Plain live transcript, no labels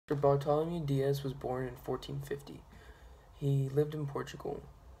Bartolomeu Diaz was born in 1450. He lived in Portugal.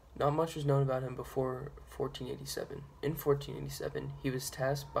 Not much was known about him before 1487. In 1487, he was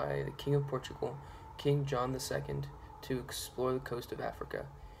tasked by the King of Portugal, King John II, to explore the coast of Africa.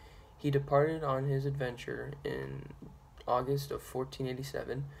 He departed on his adventure in August of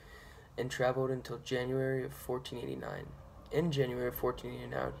 1487 and traveled until January of 1489. In January of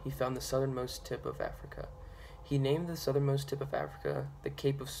 1489, he found the southernmost tip of Africa. He named the southernmost tip of Africa the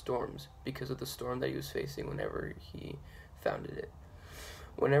Cape of Storms because of the storm that he was facing whenever he founded it.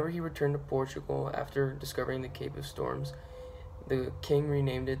 Whenever he returned to Portugal after discovering the Cape of Storms, the king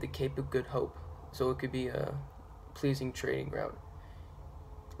renamed it the Cape of Good Hope, so it could be a pleasing trading route.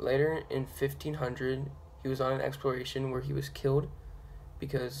 Later, in 1500, he was on an exploration where he was killed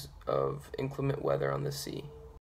because of inclement weather on the sea.